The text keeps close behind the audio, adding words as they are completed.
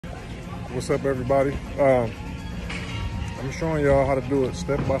What's up, everybody? I'm showing y'all how to do it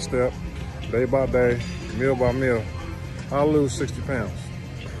step by step, day by day, meal by meal. I'll lose 60 pounds.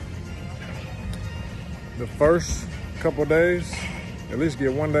 The first couple of days, at least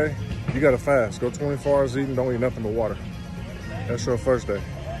get one day, you gotta fast. Go 24 hours eating, don't eat nothing but water. That's your first day.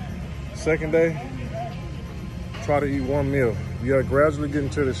 Second day, try to eat one meal. You gotta gradually get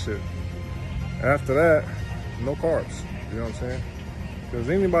into this shit. After that, no carbs. You know what I'm saying? Because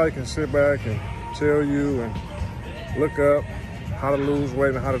anybody can sit back and tell you and look up how to lose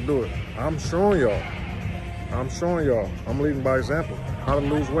weight and how to do it. I'm showing y'all. I'm leading by example. How to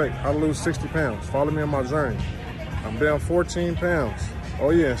lose weight, how to lose 60 pounds. Follow me on my journey. I'm down 14 pounds. Oh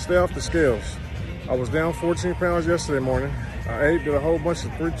yeah, stay off the scales. I was down 14 pounds yesterday morning. I ate, did a whole bunch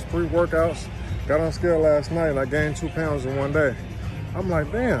of three workouts. Got on scale last night and I gained 2 pounds in one day. I'm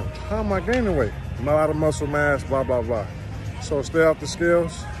like, damn, how am I gaining weight? Not a lot of muscle mass, blah, blah, blah. So stay off the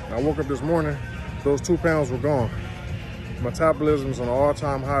scales. I woke up this morning, those 2 pounds were gone. Metabolism's on an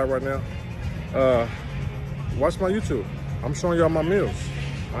all-time high right now. Watch my YouTube. I'm showing y'all my meals.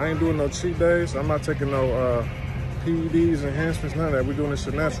 I ain't doing no cheat days. I'm not taking no PEDs, enhancements, none of that. We're doing this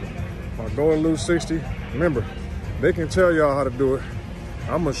shit natural. My goal to lose 60. Remember, they can tell y'all how to do it.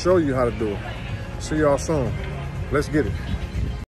 I'm gonna show you how to do it. See y'all soon. Let's get it.